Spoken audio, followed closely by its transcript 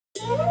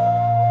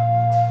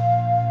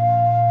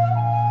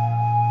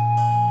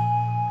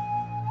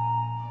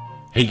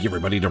Hey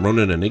everybody,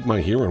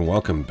 DaRoninEnigma here, and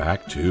welcome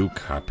back to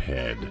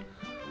Cuphead.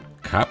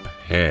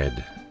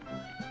 Cuphead,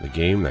 the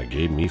game that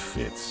gave me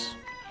fits.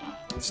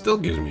 It still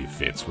gives me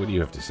fits. What do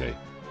you have to say?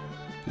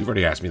 You've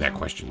already asked me that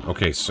question.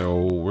 Okay,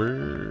 so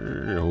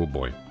we're... oh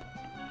boy.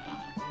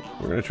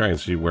 We're going to try and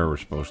see where we're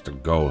supposed to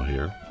go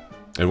here,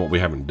 and what we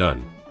haven't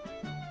done.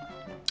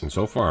 And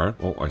so far...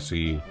 oh, I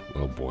see...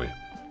 oh boy.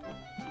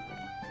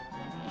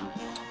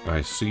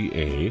 I see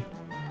a...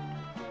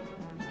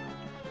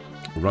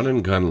 run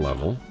and gun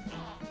level.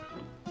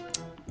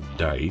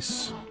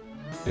 Dice.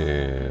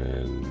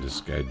 And this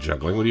guy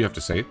juggling. What do you have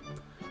to say?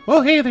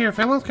 Well, hey there,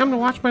 fellas. Come to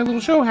watch my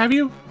little show, have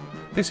you?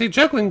 They say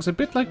juggling's a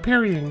bit like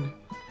parrying.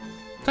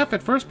 Tough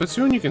at first, but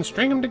soon you can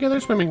string them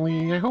together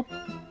swimmingly. I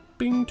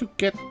hoping to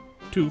get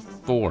to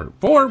 4.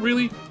 4,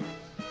 really?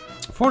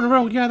 4 in a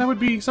row? Yeah, that would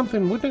be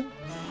something, wouldn't it?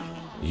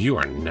 You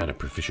are not a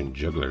proficient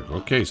juggler.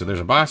 Okay, so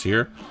there's a boss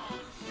here.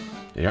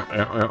 Yeah,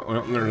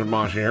 there's a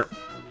boss here.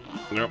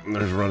 Yep, and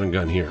there's a run and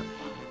gun here.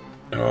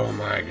 Oh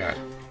my god.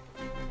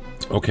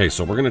 Okay,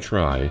 so we're gonna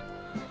try.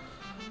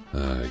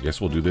 I guess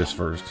we'll do this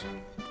first.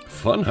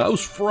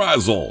 Funhouse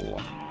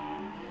Frazzle.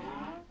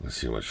 Let's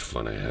see how much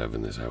fun I have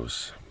in this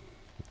house.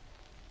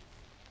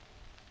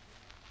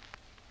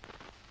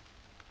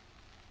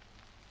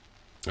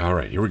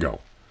 Alright, here we go.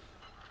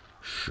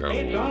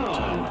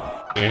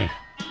 Showtime. Eh.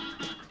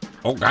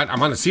 Oh god,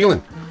 I'm on the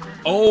ceiling.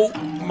 Oh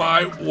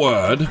my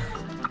word.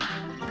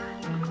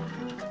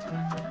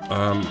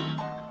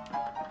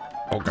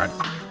 Oh god.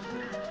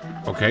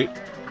 Okay.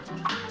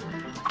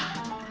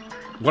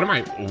 What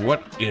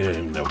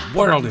in the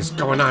world is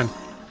going on?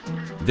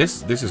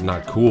 This is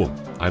not cool.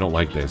 I don't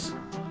like this.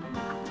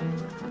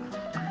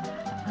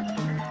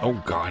 Oh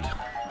god.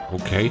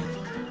 Okay.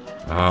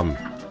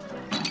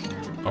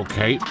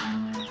 Okay.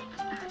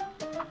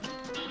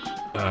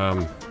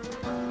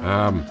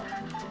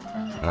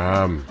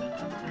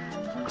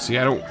 See,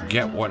 I don't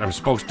get what I'm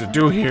supposed to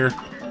do here.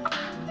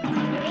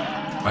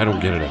 I don't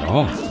get it at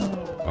all.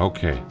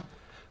 Okay.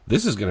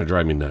 This is gonna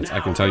drive me nuts. I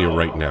can tell you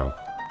right now.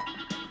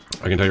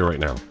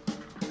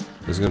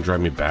 This is gonna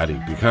drive me batty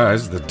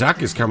because the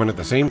duck is coming at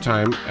the same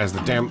time as the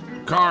damn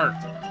car.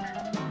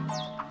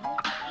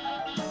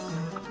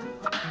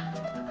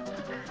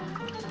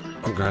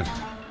 Oh god.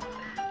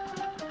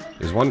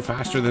 Is one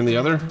faster than the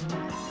other?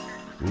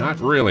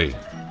 Not really.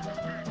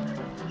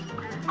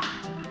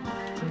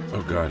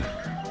 Oh god.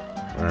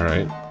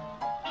 Alright.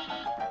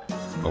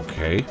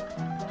 Okay.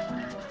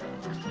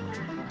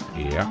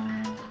 Yeah.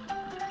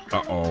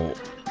 Uh-oh.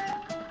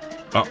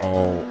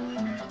 Uh-oh.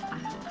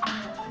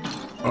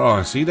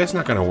 Oh, see, that's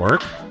not gonna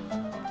work.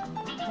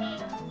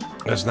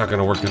 That's not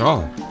gonna work at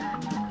all.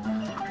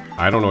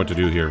 I don't know what to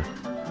do here.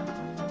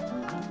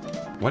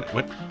 What?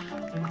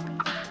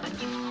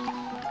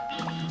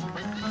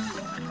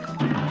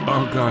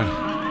 Oh, God.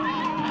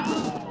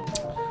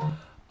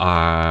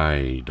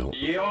 I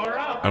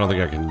don't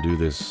think I can do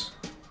this.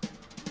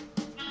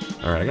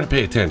 Alright, I gotta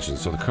pay attention.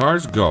 So the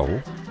cars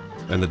go,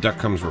 and the duck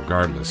comes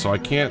regardless. So I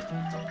can't...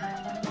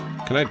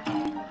 can I...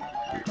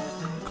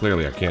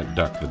 clearly I can't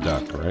duck the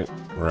duck, right?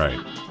 Right.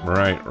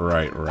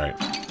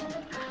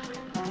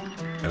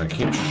 And I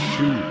can't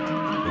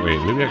shoot... wait,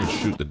 maybe I can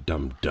shoot the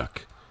dumb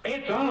duck.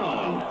 It's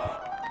on.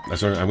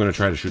 That's what I'm gonna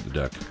try to shoot the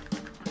duck.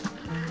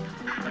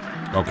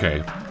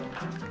 Okay.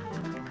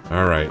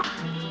 Alright.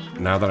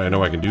 Now that I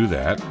know I can do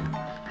that...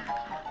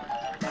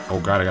 oh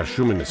god, I gotta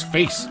shoot him in his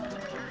face!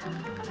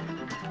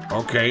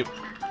 Okay.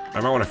 I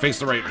might want to face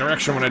the right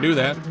direction when I do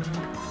that.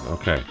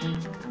 Okay.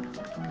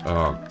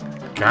 Oh,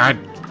 god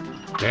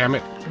damn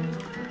it.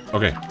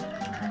 Okay.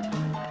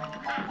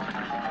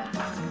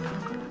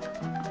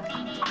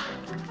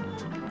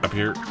 Up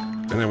here,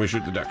 and then we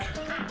shoot the duck.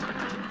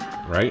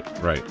 Right?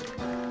 Right.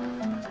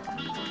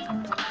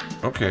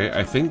 Okay,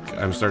 I think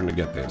I'm starting to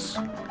get this.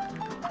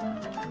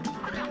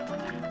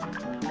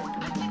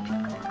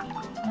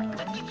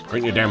 Right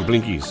in your damn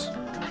blinkies.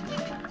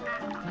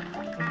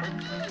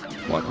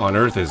 What on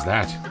earth is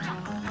that?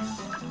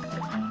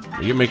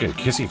 Are you making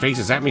kissy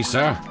faces at me,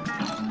 sir?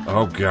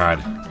 Oh,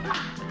 God.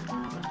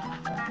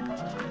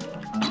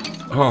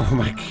 Oh,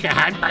 my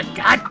God, my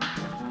God!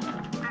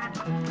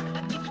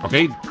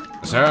 Okay,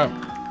 sir.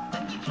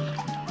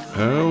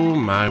 Oh,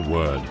 my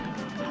word.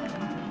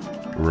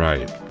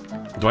 Right.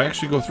 Do I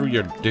actually go through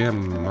your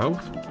damn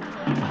mouth?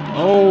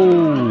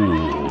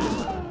 Oh!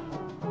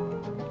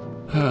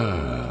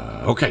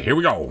 Okay, here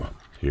we go.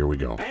 Here we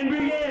go.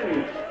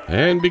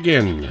 And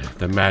begin.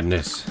 The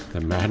madness.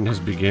 The madness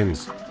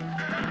begins.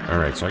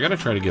 Alright, so I gotta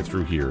try to get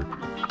through here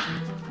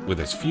with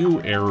as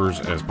few errors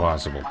as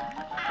possible.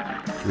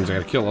 Which means I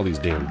gotta kill all these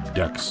damn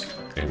ducks.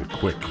 And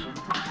quick.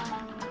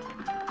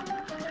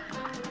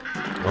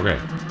 Okay.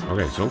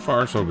 Okay, so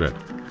far, so good.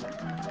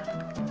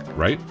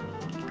 Right?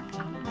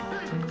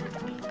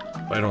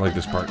 I don't like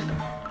this part.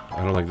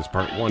 I don't like this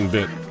part one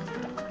bit.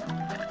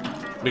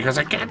 Because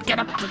I can't get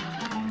up the...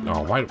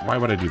 oh, why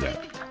would I do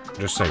that?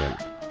 Just saying.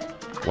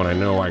 When I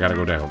know I gotta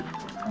go down.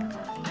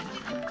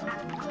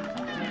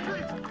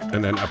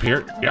 And then up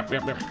here. Yep.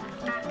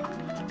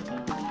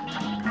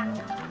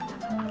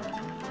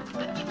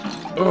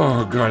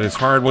 Oh, God, it's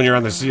hard when you're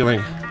on the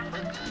ceiling.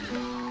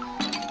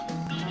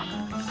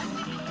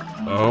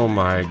 Oh,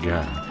 my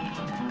God.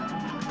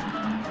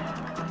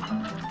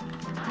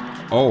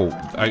 Oh,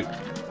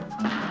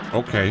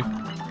 okay.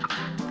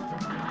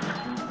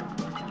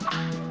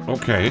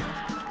 Okay.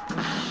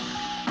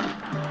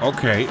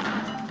 Okay.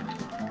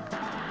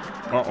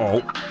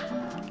 Uh-oh.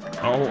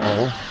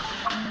 Oh-oh.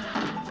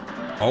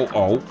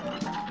 Oh-oh.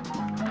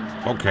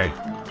 Okay.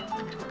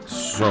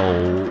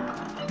 So...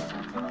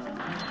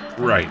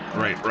 Right.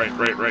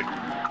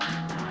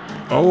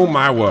 Oh,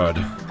 my word.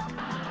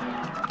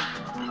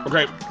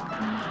 Okay.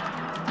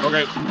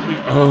 Okay.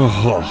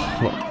 Oh.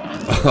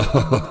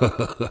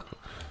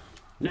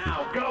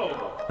 Now go!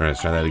 Alright,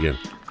 let's try that again.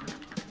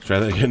 Let's try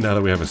that again now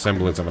that we have a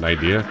semblance of an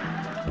idea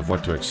of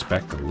what to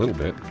expect a little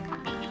bit.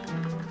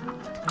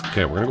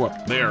 Okay, we're gonna go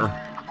up there.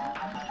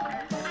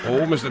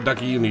 Oh, Mr.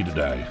 Ducky, you need to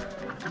die.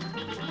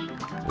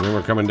 And then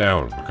we're coming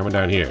down. We're coming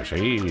down here.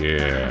 See?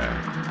 Yeah.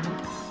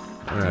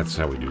 That's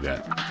how we do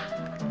that.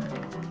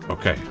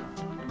 Okay.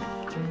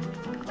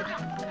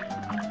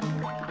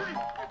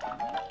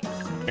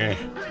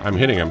 I'm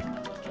hitting him.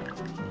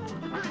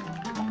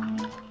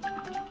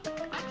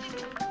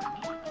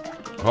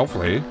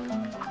 Hopefully.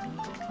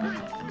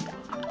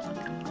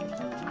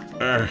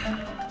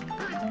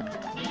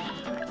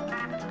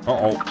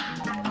 Uh-oh.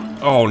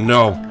 Oh,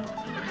 no.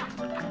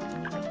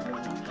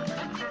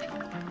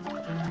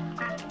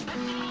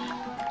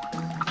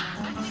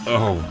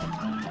 Oh.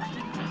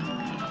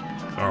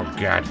 Oh,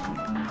 God.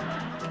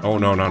 Oh,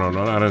 no, not on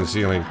the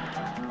ceiling.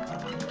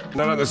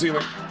 Not on the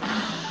ceiling.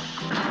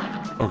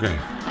 Okay.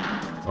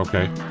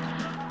 Okay.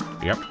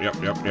 Yep.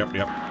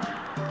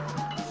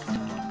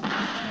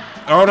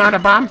 Oh, not a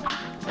bomb.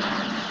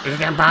 Is it a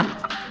damn bomb?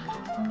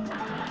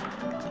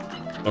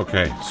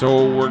 Okay,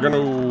 so we're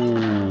gonna...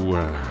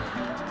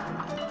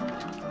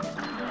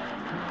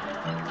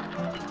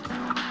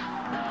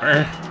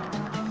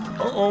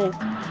 Uh-oh.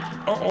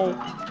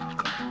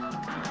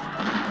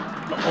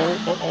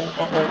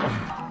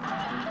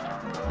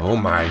 Oh,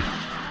 my.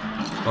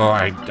 Oh,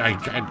 I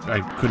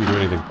couldn't do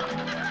anything.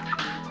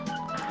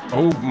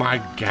 Oh, my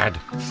God.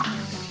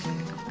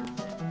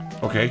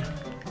 Okay.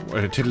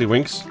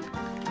 Tiddlywinks.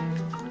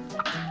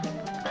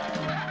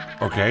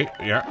 Okay,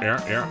 yeah.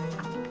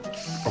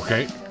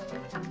 Okay.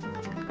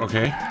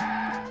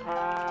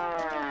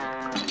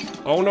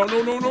 Oh, no.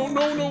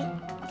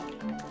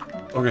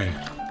 Okay.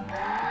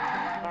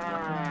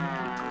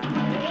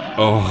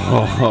 Oh,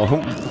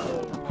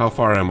 how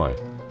far am I?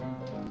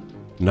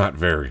 Not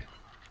very.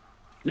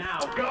 Now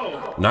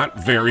go!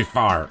 Not very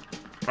far.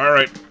 All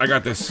right, I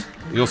got this.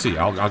 You'll see.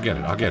 I'll get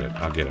it. I'll get it.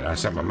 I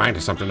set my mind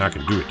to something. I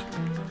can do it.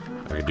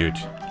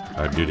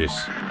 I'll do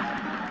this.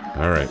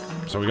 All right.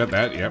 So we got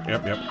that. Yep.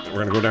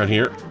 We're gonna go down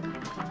here.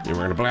 And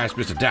we're gonna blast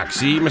Mr. Duck.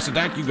 See, Mr.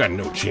 Duck, you got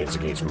no chance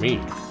against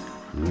me.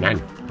 None.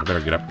 I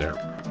better get up there.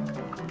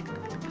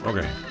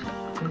 Okay.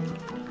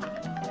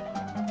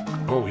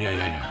 Oh,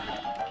 yeah.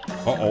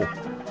 Uh-oh.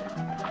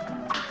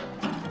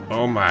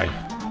 Oh, my.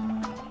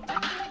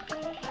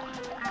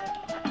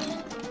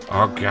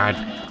 Oh, God.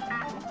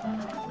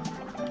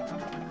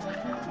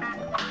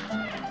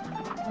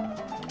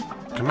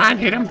 Come on,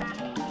 hit him.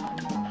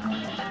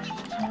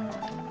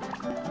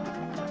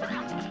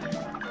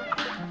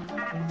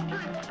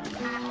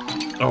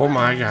 Oh,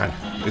 my God.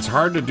 It's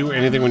hard to do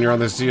anything when you're on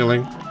the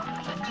ceiling.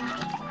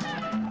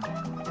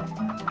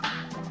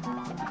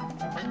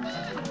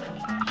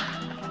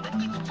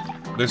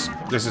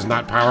 This is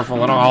not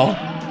powerful at all.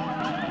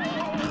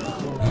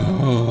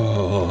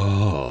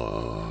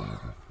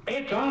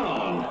 It's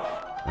on!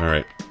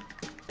 Alright.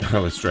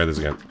 Let's try this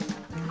again.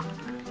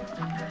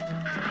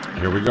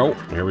 Here we go.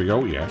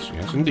 Yes,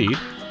 indeed.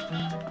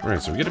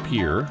 Alright, so we get up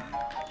here.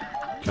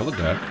 Kill the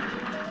duck.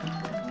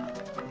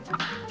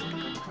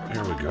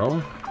 There we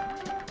go.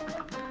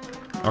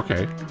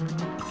 Okay.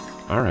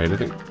 Alright, I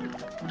think...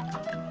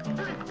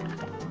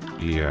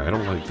 Yeah, I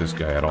don't like this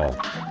guy at all.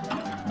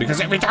 Because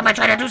every time I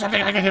try to do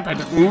something, I get hit by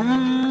the...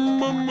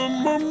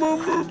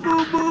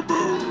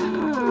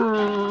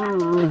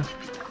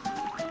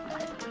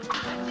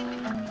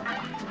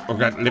 Oh,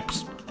 God,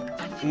 lips.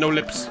 No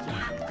lips.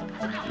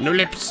 No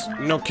lips.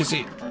 No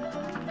kissy.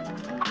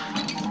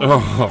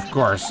 Oh, of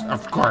course.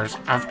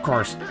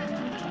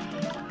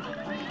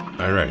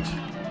 Alright.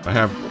 I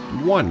have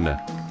 1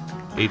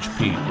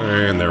 HP.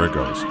 And there it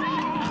goes.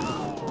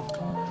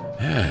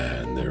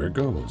 And there it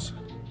goes.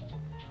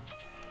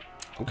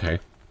 Okay.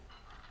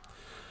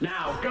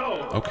 Now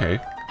go! Okay.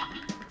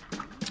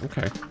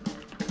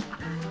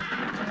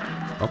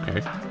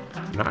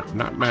 Not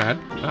mad,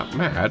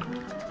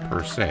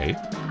 per se.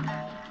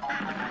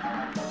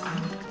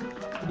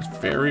 Just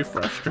very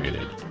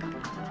frustrated.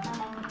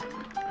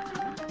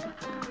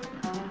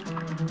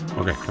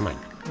 Okay, come on.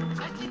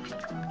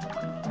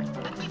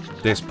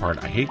 This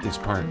part, I hate this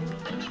part.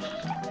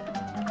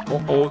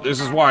 Oh, this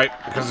is why,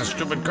 because of the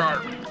stupid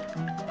car.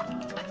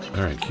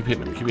 Alright, keep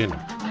hitting him.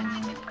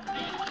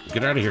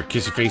 Get out of here,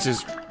 kissy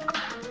faces.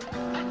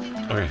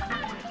 Okay.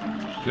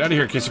 Get out of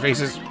here, kissy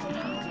faces.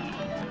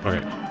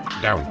 Okay.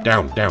 Down.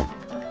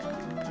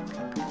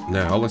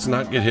 Now, let's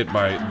not get hit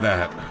by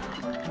that.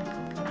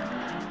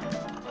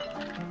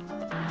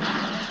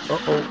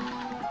 Uh-oh.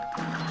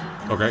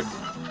 Okay.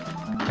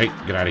 Hey,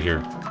 get out of here.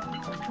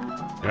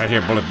 Get out of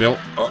here, Bullet Bill.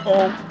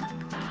 Uh-oh.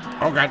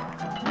 Oh, God.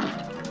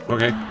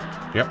 Okay.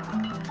 Yep.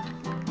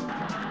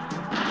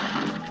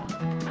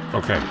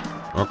 Okay.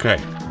 Okay.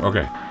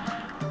 Okay.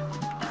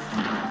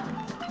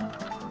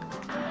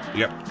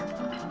 Yep.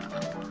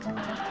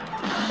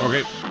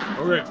 Okay.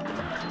 Okay.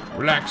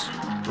 Relax.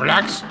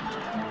 Relax.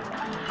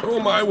 Oh,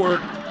 my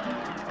word.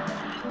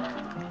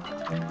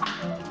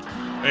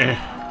 Eh.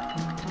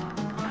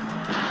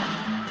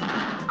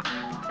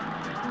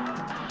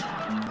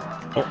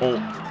 Uh-oh.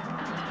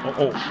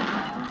 Uh-oh.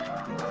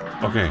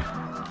 Okay.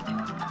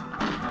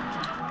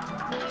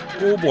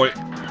 Oh, boy.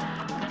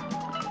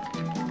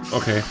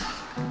 Okay.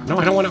 No,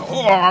 I don't want to...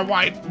 Oh,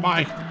 why?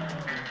 Why?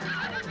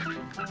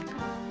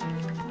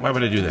 Why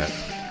would I do that?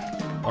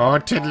 Oh,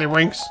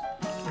 tiddlywinks.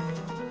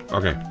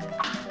 Okay.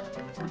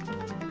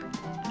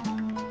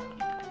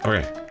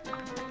 Okay.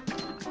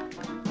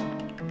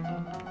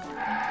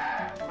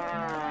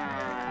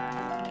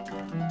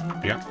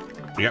 Yep.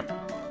 Yep.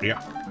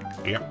 Yep.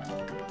 Yep.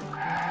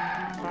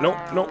 No,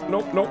 no,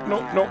 no, no, no,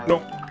 no,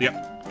 no. Yep.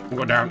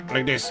 Go down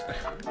like this.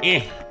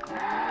 Eh.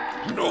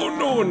 No,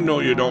 no, no,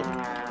 you don't.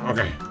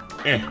 Okay.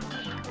 Eh.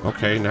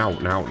 Okay, now.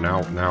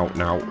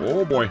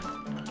 Oh, boy.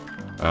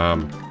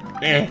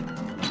 Eh.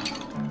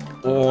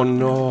 Oh,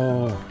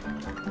 no.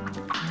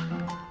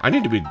 I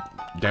need to be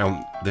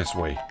down this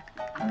way.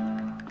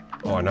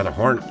 Oh, another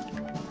horn.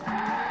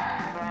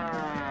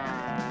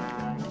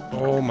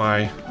 Oh,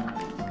 my.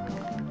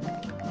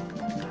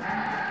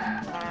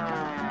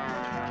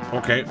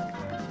 Okay.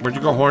 Where'd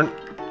you go, Horn?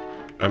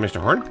 Mr.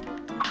 Horn?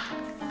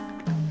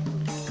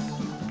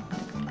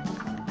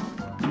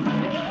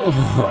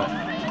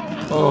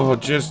 Oh,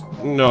 just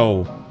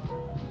no.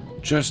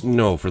 Just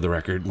no, for the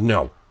record.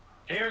 No.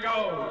 Here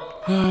goes.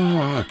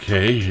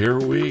 Okay, here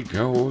we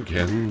go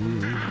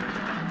again.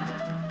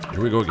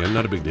 Here we go again.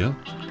 Not a big deal.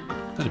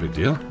 Not a big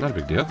deal. Not a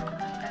big deal.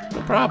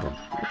 No problem.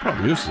 No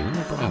problem. You see,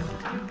 no problem.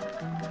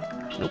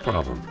 No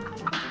problem.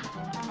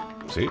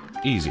 See?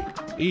 Easy.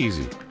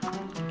 Easy.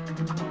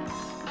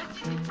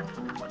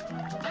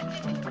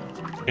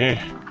 Eh.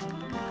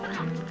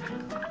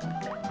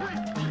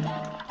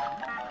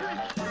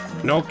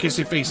 No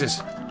kissy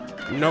faces.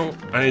 No,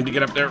 I need to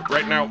get up there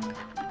right now.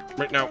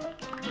 Right now.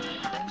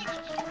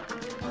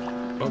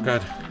 Oh,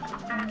 God.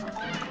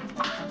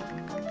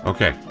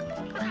 Okay.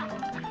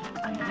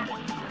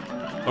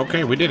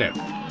 Okay, we did it.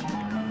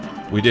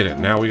 We did it.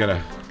 Now we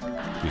gotta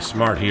be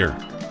smart here.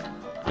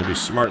 We'll be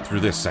smart through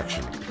this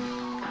section.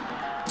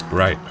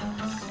 Right.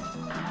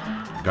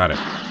 Got it.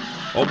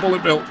 Oh,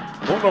 Bullet Bill.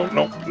 Oh, no,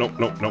 no, no,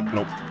 no, no,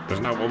 no.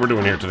 That's not what we're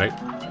doing here today.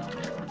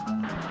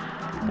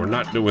 We're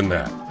not doing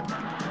that.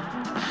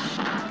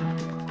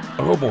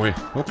 Oh, boy.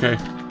 Okay.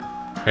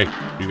 Hey,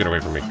 you get away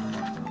from me.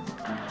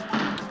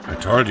 I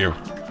told you.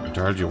 I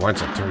told you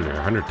once. I told you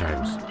 100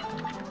 times.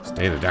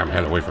 Stay the damn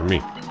hell away from me.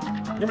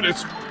 Give me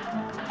this.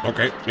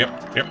 Okay.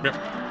 Yep, yep, yep.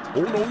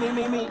 Oh, no, no,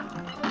 no, no.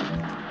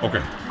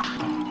 Okay.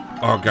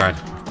 Oh, God.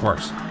 Of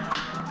course.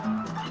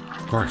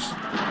 Of course.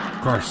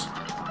 Of course.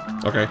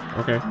 Okay,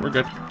 okay. We're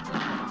good.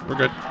 We're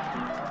good.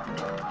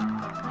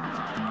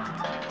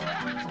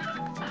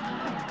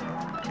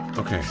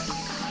 Okay.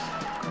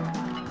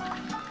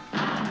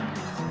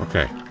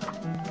 Okay.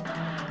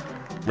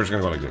 We're just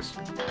gonna go like this.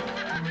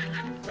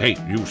 Hey,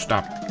 you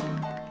stop.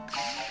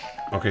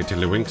 Okay,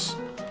 tiddlywinks.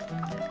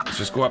 Let's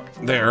just go up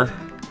there.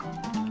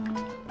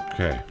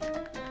 Okay.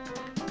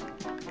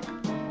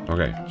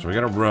 Okay, so we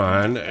gotta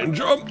run and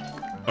jump.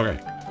 Okay.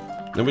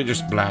 Then we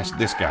just blast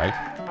this guy.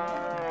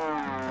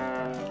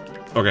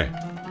 Okay.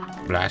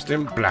 Blast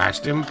him,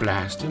 blast him,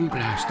 blast him,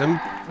 blast him.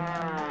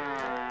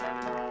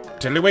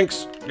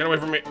 Tiddlywinks, get away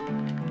from me.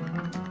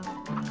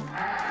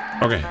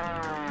 Okay.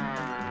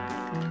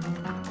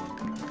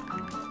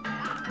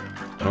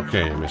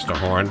 Okay, Mr.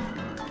 Horn.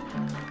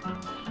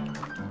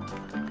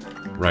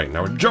 Right,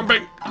 now we're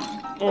jumping.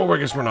 Oh, I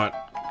guess we're not.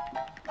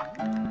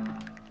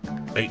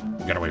 Hey,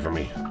 get away from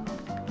me.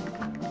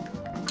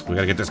 We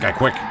gotta get this guy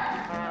quick.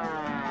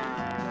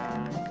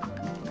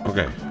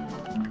 Okay.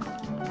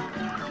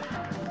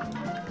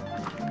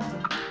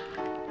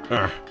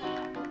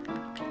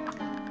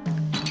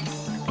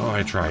 Oh,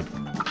 I tried.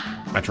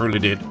 I truly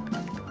did.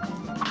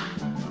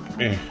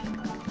 Eh.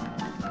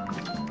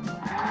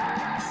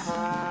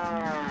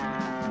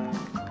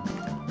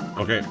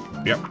 Okay.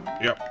 Yep.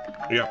 Yep.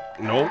 Yep.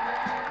 No.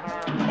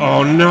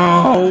 Oh,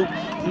 no.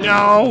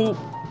 No.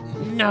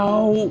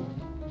 No.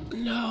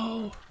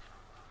 No.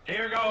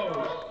 Here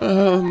goes.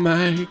 Oh,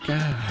 my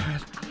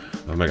God.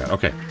 Oh, my God.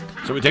 Okay.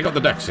 So we take out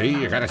the ducks. See?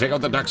 You gotta take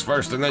out the ducks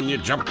first, and then you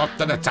jump up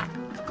to the top.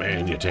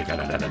 And you take out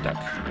another duck.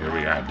 Here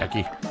we are,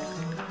 ducky.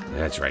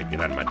 That's right. Get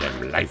out of my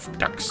damn life,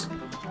 ducks.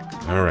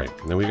 All right.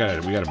 Then we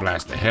gotta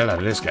blast the hell out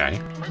of this guy.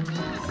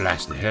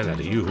 Blast the hell out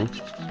of you.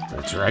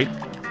 That's right.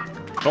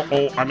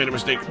 Uh-oh, I made a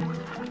mistake.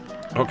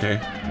 Okay.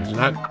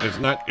 It's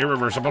not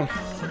irreversible.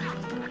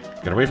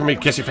 Get away from me,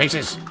 kissy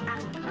faces.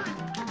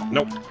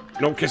 Nope.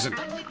 No kissing.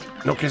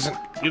 No kissing.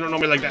 You don't know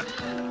me like that.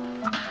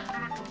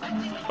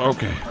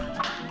 Okay.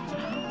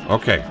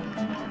 Okay.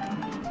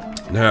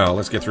 Now,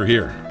 let's get through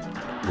here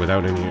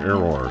without any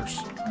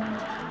errors.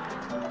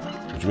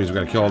 Which means we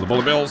gotta kill all the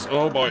bullet bills.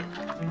 Oh, boy.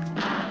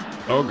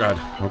 Oh, God.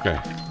 Okay.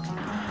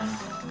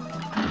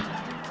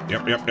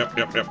 Yep.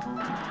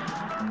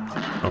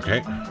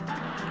 Okay.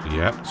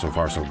 Yep, so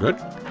far so good.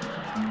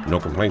 No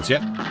complaints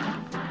yet.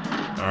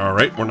 All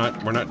right, we're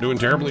not doing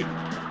terribly.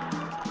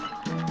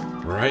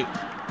 Right.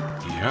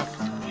 Yep.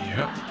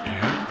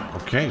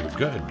 Okay,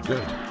 good.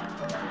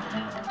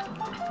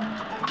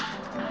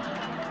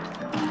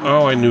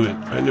 Oh, I knew it.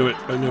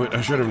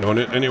 I should have known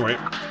it. Anyway.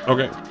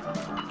 Okay.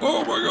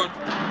 Oh my God.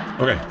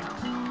 Okay.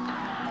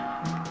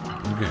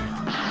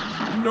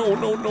 No.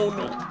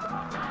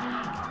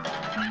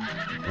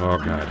 Oh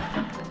God.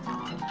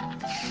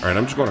 All right,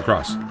 I'm just going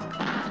across.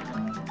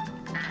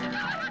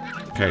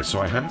 Okay, so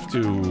I have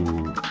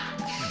to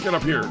get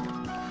up here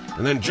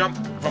and then jump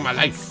for my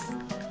life.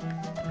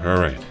 All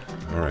right.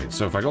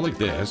 So if I go like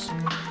this.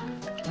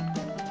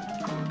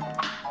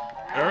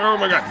 Oh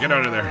my God, get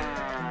out of there.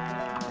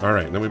 All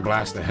right, then we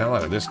blast the hell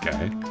out of this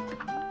guy.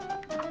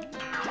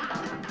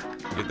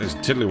 Get this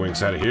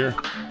tiddlywinks out of here.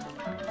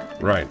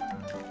 Right.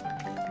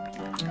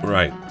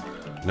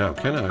 Now,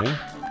 can I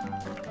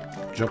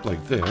jump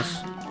like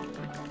this?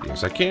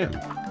 Yes, I can.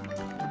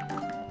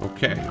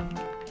 Okay.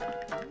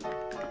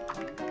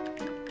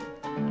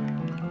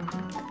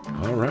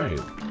 All right.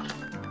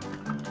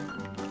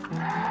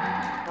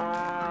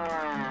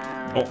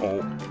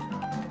 Uh-oh.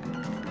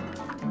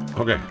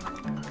 Okay.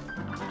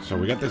 So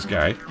we got this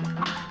guy.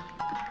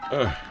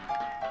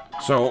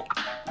 So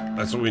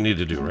that's what we need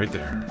to do right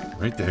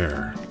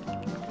there.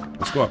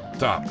 Let's go up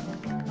top.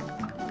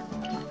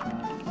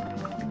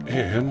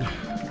 And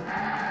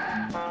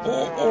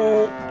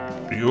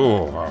you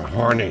are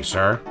horny,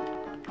 sir.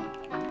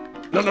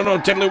 No,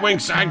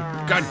 Tiddlywinks. I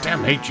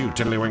goddamn hate you,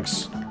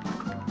 Tiddlywinks.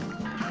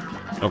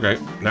 Okay,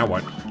 now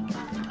what?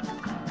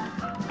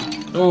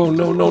 Oh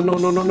no.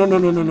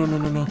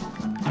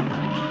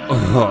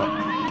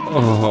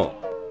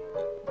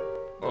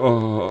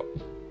 Oh,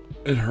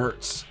 it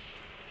hurts.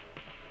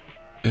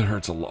 It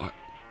hurts a lot.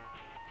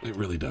 It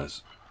really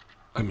does.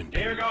 I'm in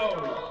pain. Here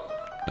goes.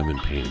 I'm in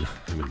pain.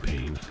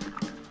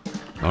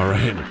 All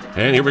right,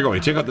 and here we go. We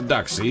take out the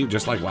ducks. See,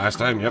 just like last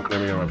time. Yep.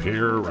 Then we go up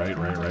here. Right.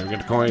 We get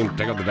the coin.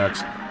 Take out the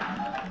ducks,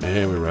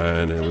 and we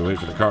run. And we wait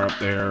for the car up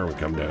there. We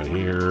come down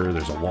here.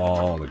 There's a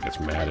wall that gets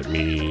mad at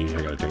me.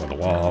 I gotta take out the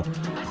wall.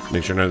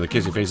 Make sure none of the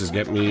kissy faces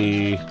get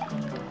me.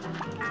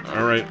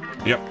 All right.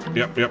 Yep.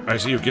 I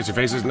see you, kissy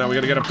faces. Now we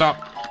gotta get up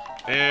top.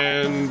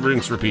 And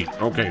rinse, repeat.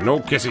 Okay, no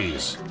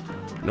kissies.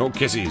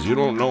 You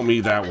don't know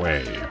me that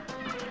way.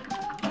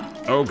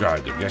 Oh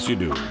God, I guess you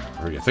do.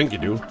 Or you think you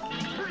do.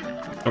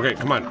 Okay,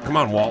 come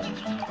on, Walt.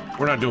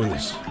 We're not doing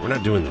this.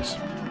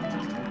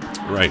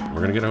 Right,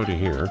 we're gonna get out of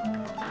here.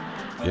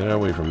 Get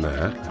away from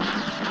that.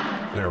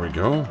 There we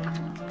go.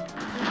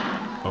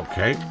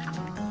 Okay.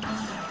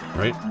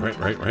 Right.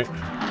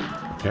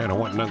 Okay, I don't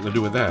want nothing to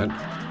do with that.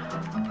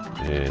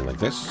 And like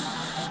this.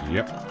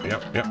 Yep.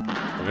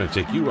 We're gonna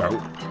take you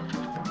out.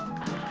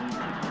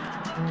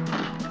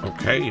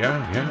 Okay,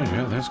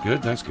 yeah, that's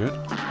good.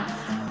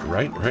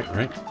 Right.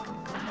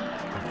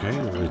 Okay,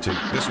 we're gonna take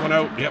this one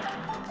out. Yep.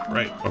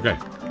 Right, okay.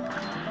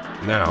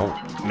 Now,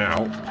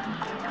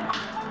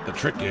 the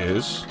trick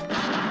is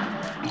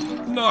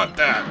not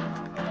that.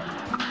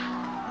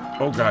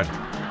 Oh God.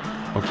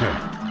 Okay.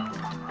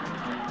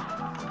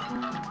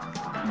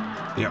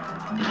 Yep.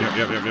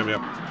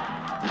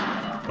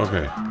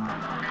 Okay.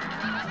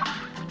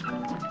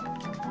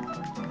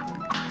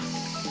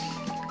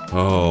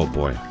 Oh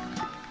boy.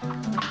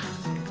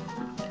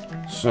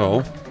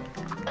 So,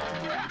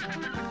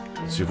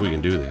 let's see if we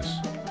can do this.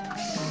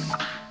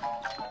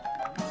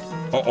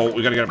 Uh-oh,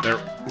 we gotta get up there.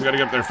 We gotta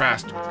get up there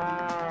fast.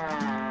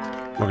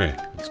 Okay,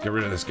 let's get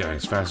rid of this guy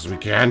as fast as we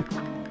can.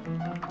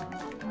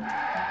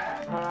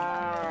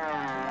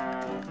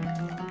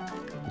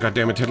 God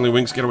damn it,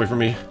 Tiddlywinks, get away from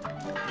me.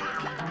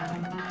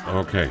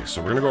 Okay,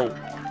 so we're gonna go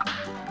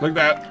like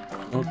that.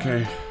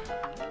 Okay.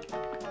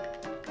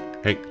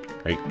 Hey.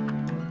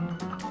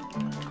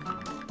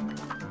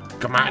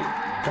 Come on.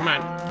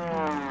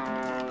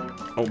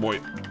 Oh boy.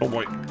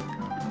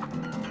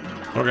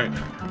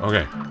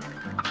 Okay.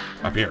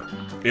 Up here.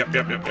 Yep.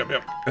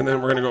 And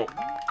then we're gonna go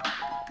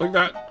like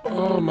that.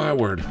 Oh my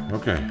word.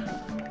 Okay.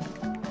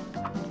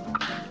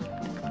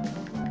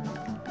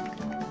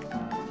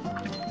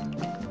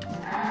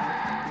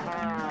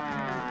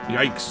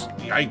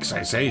 Yikes,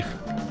 I say.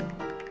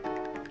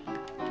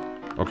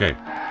 Okay.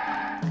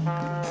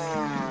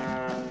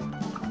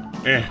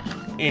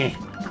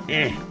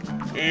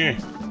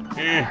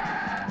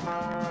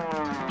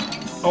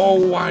 Oh,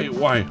 why?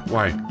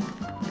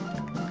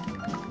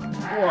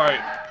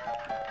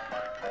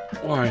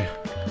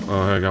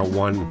 Oh, I got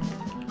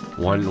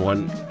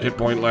one hit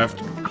point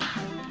left.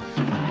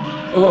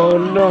 Oh,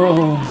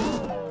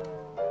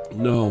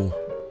 no.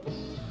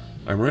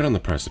 I'm right on the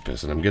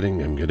precipice, and I'm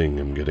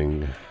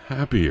getting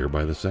happier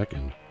by the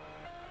second.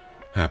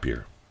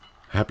 Happier.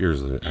 Happier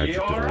is the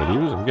adjective I'm going to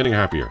use. I'm getting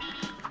happier.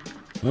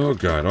 Oh,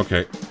 God.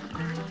 Okay.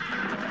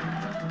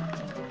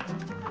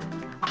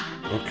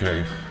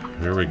 Okay.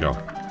 Here we go.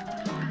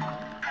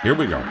 Here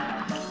we go.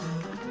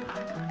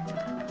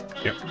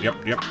 Yep.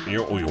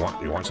 You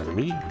want some of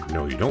me?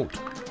 No, you don't.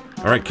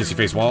 All right, kissy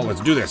face wall.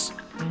 Let's do this.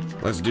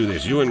 Let's do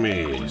this. You and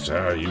me,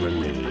 sir. You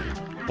and me.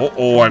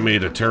 Oh, I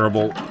made a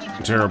terrible,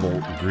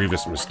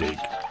 grievous mistake.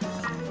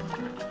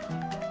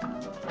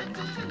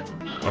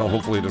 Well,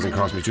 hopefully it doesn't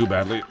cost me too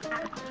badly.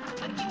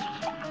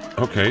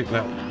 Okay,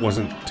 that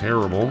wasn't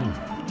terrible.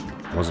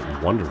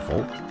 Wasn't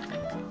wonderful.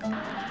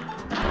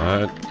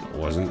 But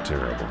wasn't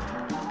terrible.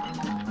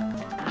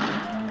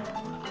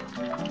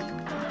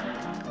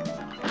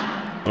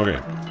 Okay.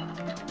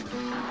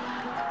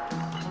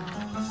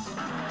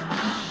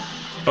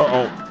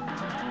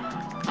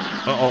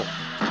 Uh-oh.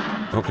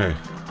 Okay.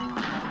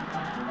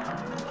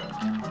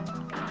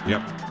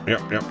 Yep.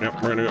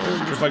 We're gonna go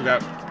just like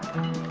that.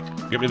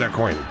 Give me that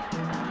coin.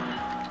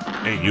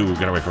 Hey, you,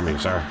 get away from me,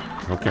 sir.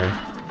 Okay.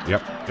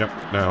 Yep.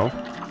 Now,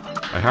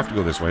 I have to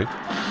go this way.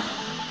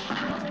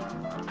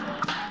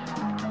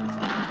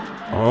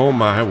 Oh,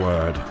 my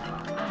word.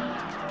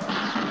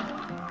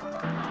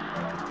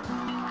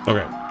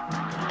 Okay.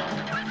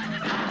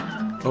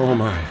 Oh,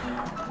 my.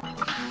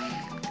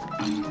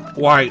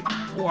 Why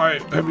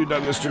have you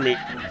done this to me?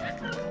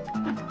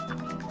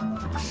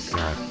 Oh,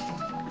 God.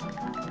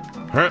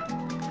 Huh?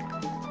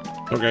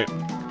 Okay.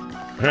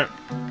 Huh?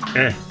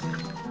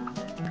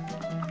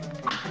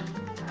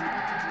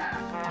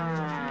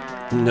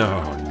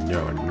 No.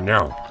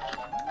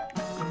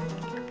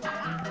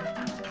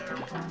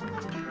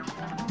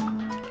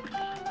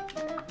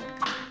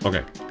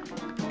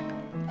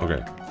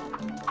 Okay.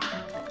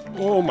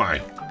 Oh my.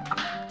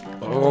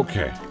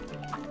 Okay.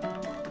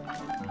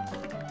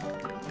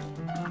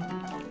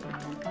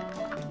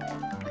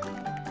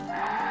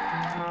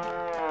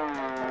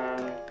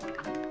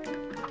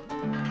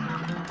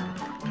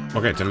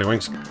 Okay,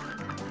 tiddlywinks.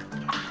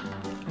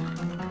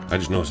 I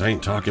just noticed I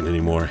ain't talking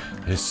anymore.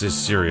 This is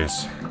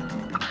serious.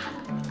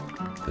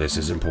 This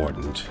is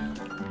important.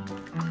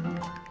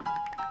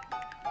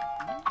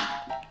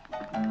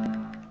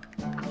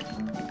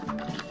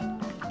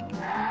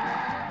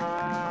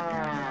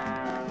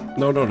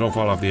 No, don't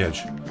fall off the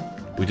edge.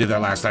 We did that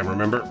last time,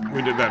 remember?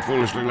 We did that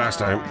foolishly last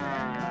time.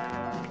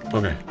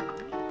 Okay,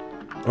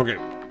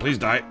 please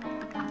die.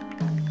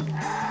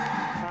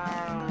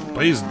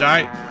 Please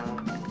die.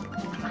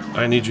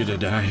 I need you to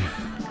die.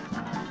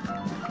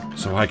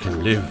 So I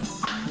can live.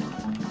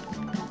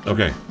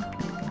 Okay.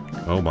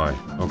 Oh my.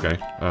 Okay.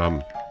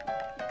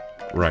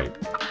 Right.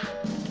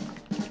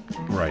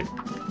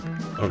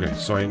 Okay,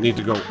 so I need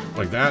to go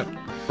like that,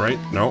 right?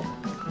 No.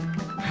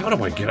 How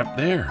do I get up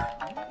there?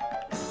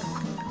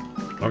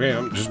 Okay,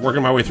 I'm just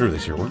working my way through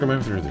this here.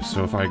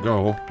 So if I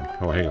go...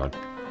 Oh, hang on.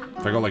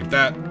 If I go like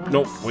that...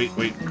 No, wait.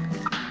 Like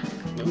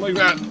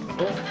that.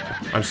 Oh,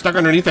 I'm stuck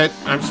underneath it.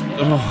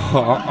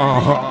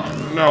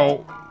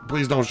 No.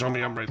 Please don't show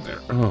me I'm right there.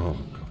 Oh,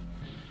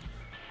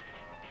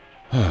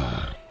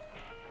 God.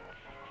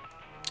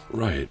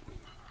 Right.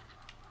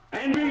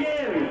 And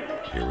begin.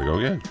 Here we go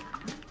again.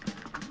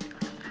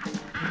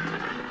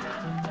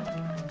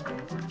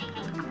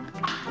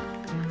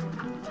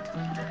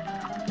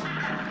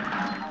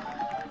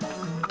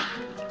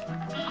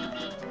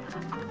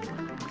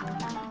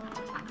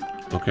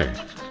 Okay.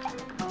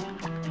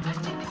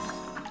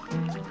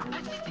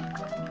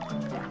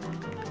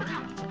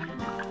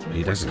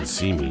 He doesn't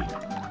see me.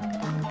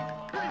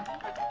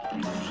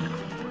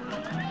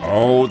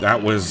 Oh,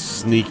 that was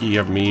sneaky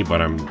of me, but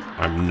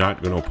I'm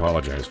not going to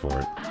apologize for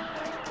it.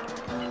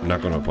 I'm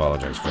not going to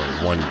apologize for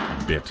it one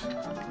bit.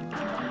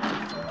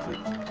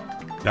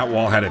 That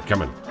wall had it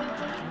coming.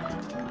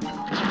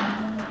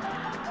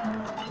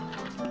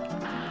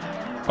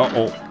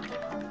 Uh-oh.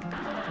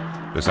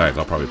 Besides,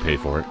 I'll probably pay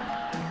for it.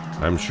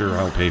 I'm sure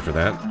I'll pay for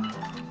that.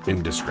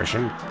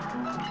 Indiscretion.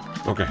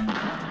 Okay.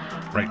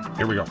 Right,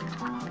 here we go.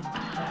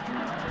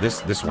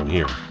 This one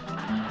here.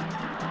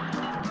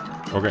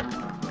 Okay.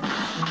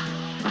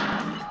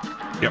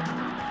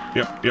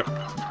 Yep.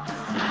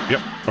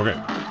 Okay,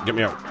 get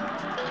me out.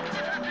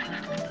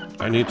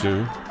 I need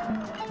to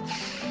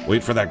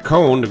wait for that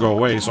cone to go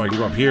away so I can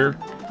go up here.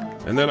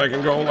 And then I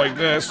can go like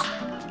this.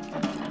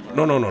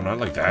 No, not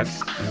like that.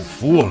 You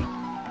fool.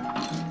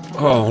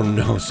 Oh,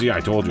 no. See, I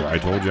told you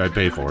I'd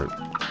pay for it.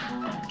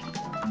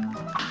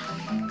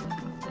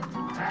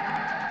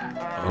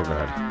 Oh,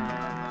 God.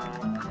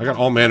 I got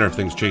all manner of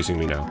things chasing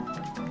me now.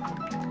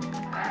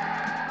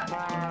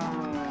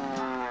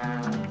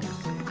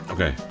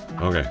 Okay.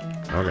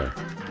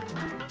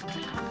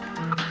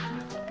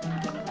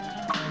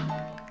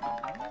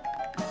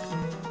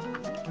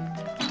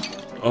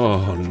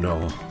 Oh,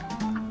 no.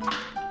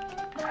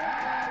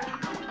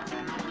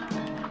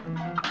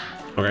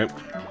 Okay.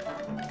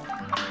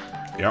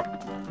 Yep.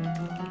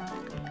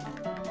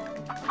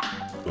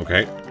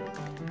 Okay.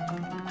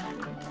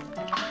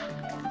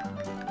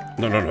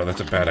 No,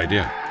 that's a bad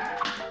idea.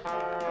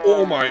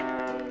 Oh my.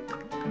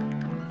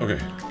 Okay.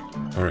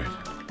 All right.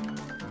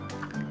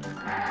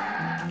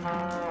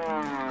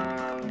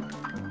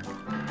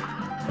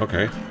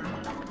 Okay.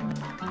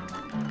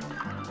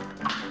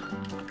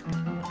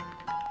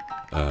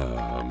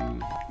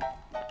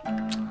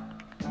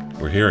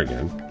 We're here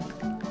again.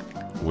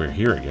 We're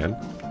here again.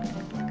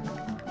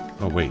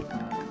 Oh, wait.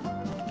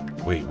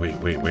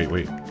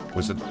 Wait.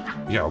 Was it?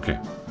 Yeah, okay.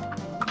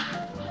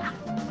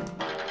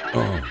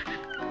 Oh.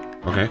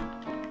 Okay.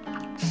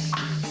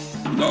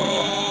 No!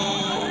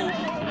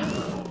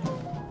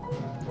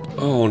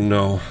 Oh,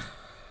 no.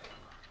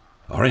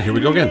 Alright, here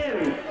we go again.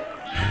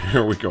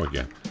 Here we go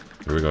again.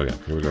 Here we go again.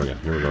 Here we go again.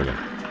 Here we go again.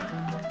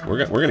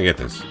 We're gonna get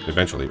this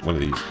eventually. One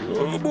of these.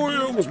 Oh boy,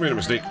 I almost made a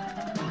mistake.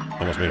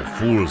 Almost made a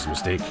fool's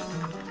mistake.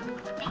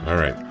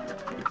 Alright.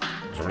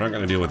 So we're not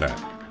gonna deal with that.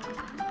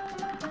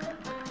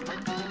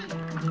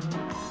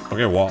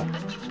 Okay, wall.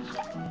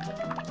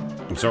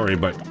 I'm sorry,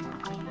 but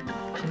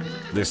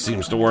this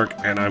seems to work,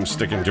 and I'm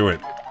sticking to it.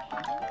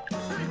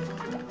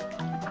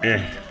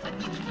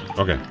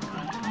 Okay.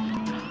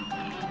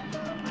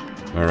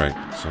 Alright,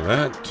 so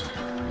that.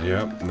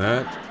 Yep,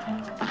 that.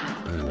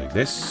 And like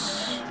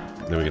this.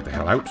 Then we get the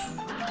hell out.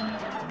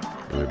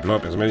 And we blow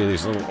up as many of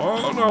these little...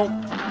 Oh, no!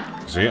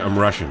 See, I'm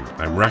rushing.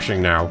 I'm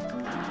rushing now.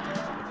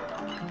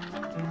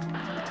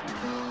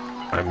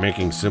 I'm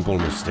making simple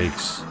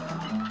mistakes.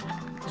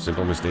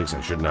 Simple mistakes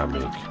I should not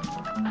make.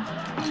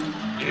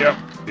 Yep,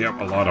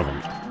 a lot of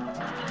them.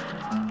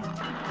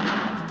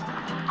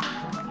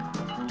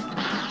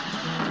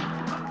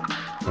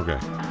 Okay.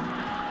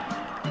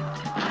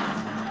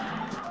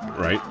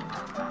 Right.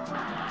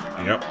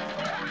 Yep.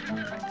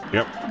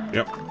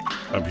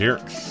 Up here.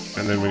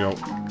 And then we go...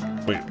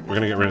 Wait, we're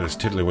gonna get rid of this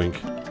tiddlywink.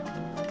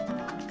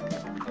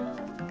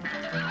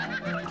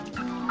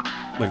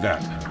 Like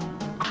that.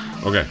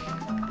 Okay.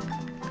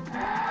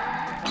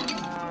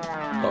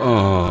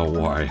 Oh,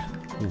 why?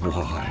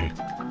 Why?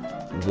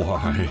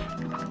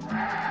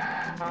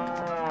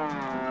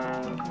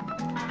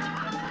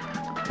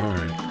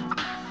 Alright.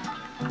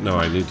 No,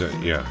 I need to...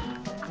 Yeah.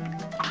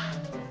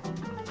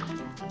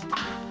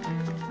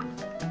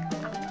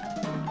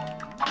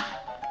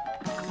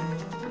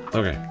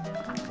 Okay.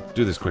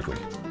 Do this quickly.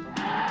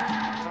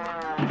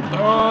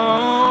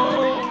 Oh.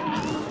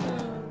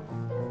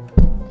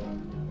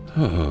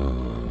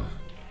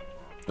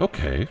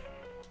 Okay.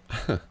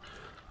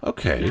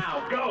 Okay.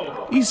 Now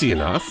go. Easy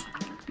enough.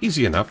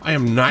 Easy enough. I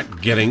am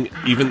not getting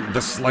even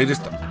the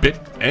slightest bit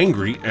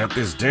angry at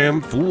this damn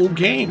fool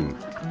game.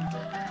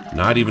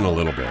 Not even a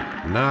little bit.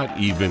 Not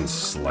even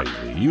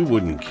slightly. You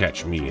wouldn't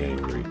catch me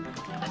angry.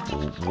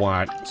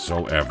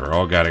 Whatsoever.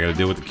 Oh god, I gotta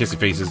deal with the kissy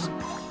faces.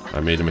 I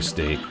made a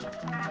mistake.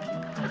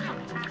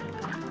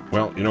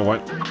 Well, you know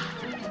what?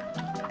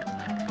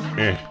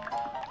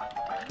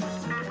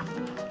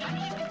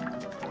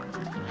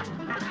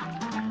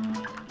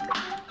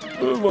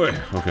 Oh boy.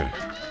 Okay.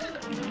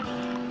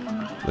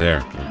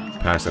 There.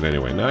 Pass it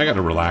anyway. Now I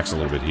gotta relax a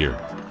little bit here.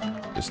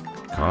 Just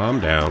calm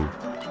down.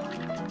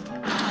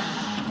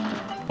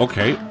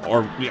 Okay.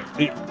 Or... Yeah.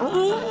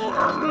 Oh,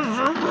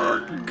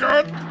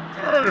 God. I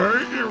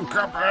hate you,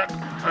 Cuphead.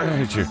 I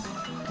hate you.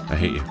 I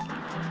hate you.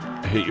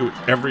 I hate you.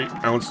 Every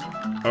ounce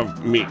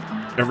of me.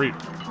 Every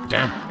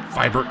damn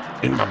fiber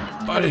in my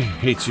body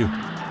hates you.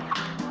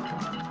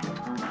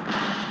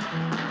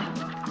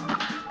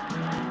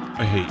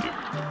 I hate you.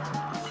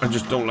 I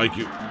just don't like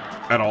you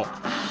at all.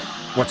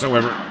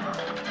 Whatsoever.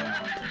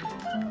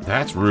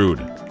 That's rude.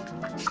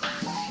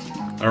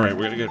 Alright,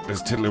 we're gonna get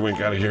this tiddlywink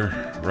out of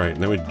here. Right,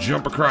 and then we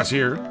jump across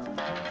here.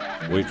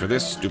 Wait for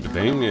this stupid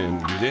thing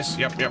and do this.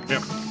 Yep.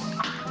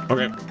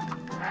 Okay.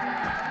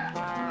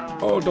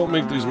 Oh, don't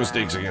make these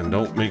mistakes again.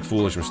 Don't make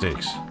foolish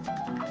mistakes.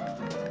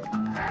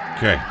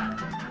 Okay.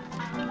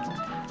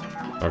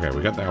 Okay,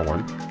 we got that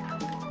one.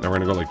 Now we're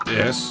gonna go like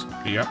this.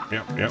 Yep.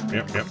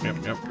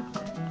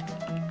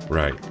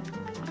 Right.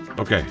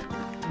 Okay.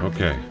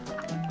 Okay.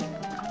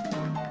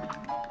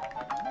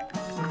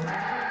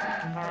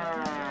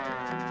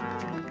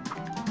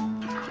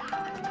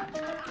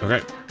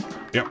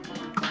 Yep.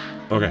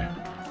 Okay.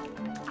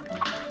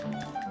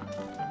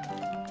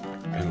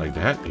 And like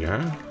that,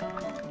 yeah.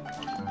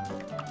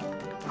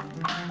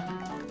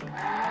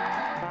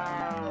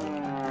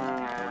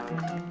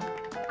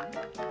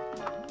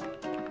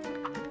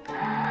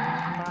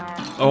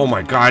 Oh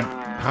my god,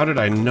 how did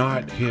I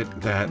not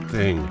hit that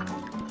thing?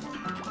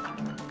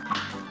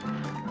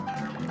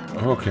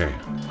 Okay.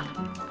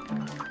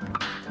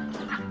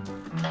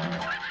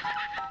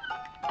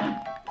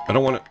 I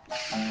don't want it.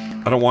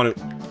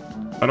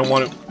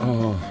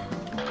 Oh.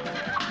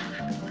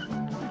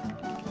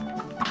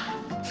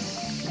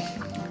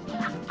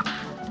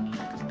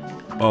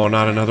 Oh,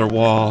 not another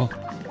wall.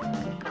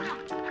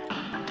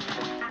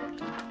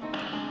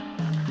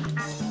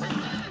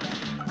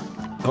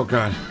 Oh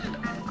god.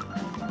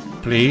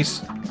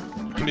 Please,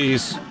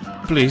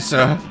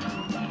 sir.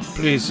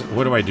 Please,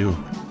 what do I do?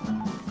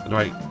 Do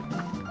I...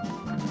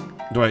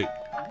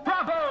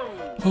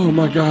 Oh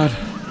my god.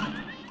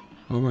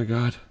 Oh my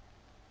god.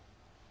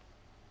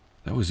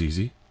 That was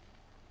easy.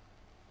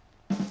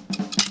 That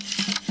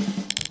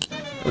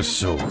was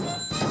so...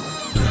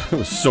 It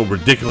was so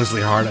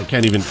ridiculously hard. I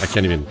can't even talk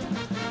to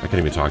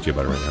you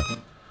about it right now.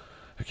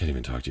 can't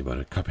even talk to you about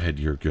it. Cuphead,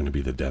 you're going to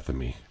be the death of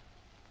me.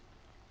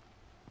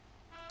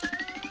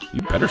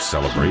 You better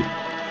celebrate.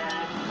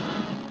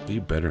 You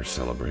better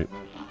celebrate.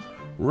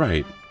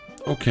 Right.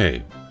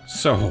 Okay.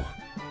 So,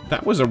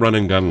 that was a run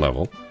and gun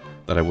level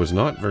that I was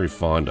not very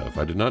fond of.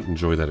 I did not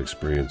enjoy that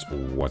experience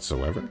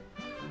whatsoever.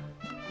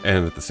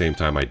 And at the same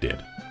time, I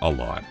did. A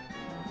lot.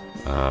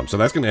 So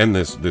that's going to end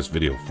this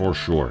video for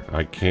sure.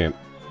 I can't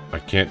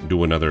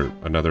do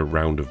another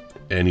round of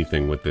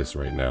anything with this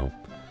right now.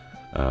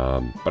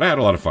 But I had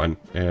a lot of fun,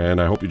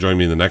 and I hope you join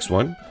me in the next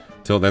one.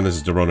 Till then, this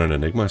is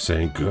DaRoninEnigma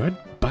saying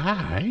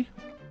goodbye.